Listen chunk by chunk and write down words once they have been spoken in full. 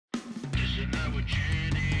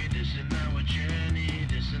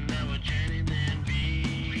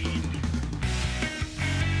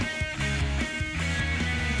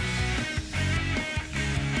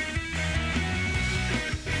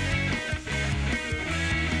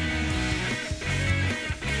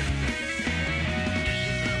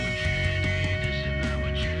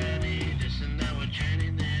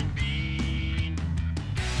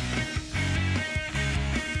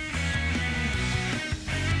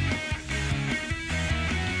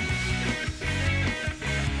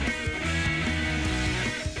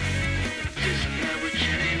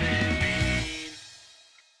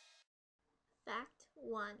Fact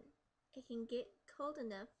 1. It can get cold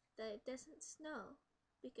enough that it doesn't snow.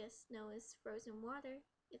 Because snow is frozen water,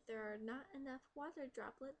 if there are not enough water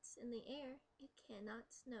droplets in the air, it cannot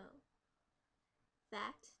snow.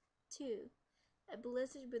 Fact 2. A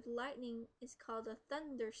blizzard with lightning is called a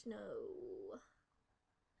thundersnow.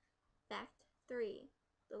 Fact 3.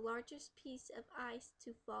 The largest piece of ice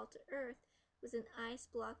to fall to Earth was an ice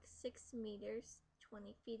block 6 meters,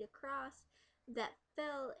 20 feet across, that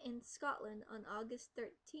fell in Scotland on August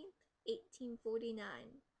 13th, 1849.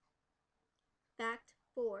 Fact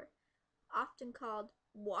 4. Often called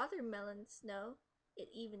watermelon snow, it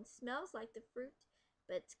even smells like the fruit,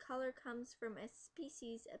 but its color comes from a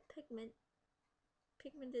species of pigmented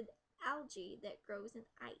algae that grows in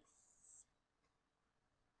ice.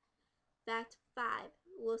 Fact 5.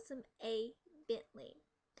 Wilson A. Bentley,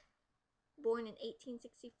 born in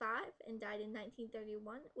 1865 and died in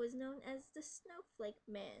 1931, was known as the Snowflake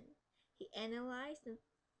Man. He analyzed and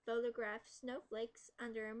photographed snowflakes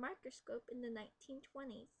under a microscope in the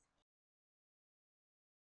 1920s.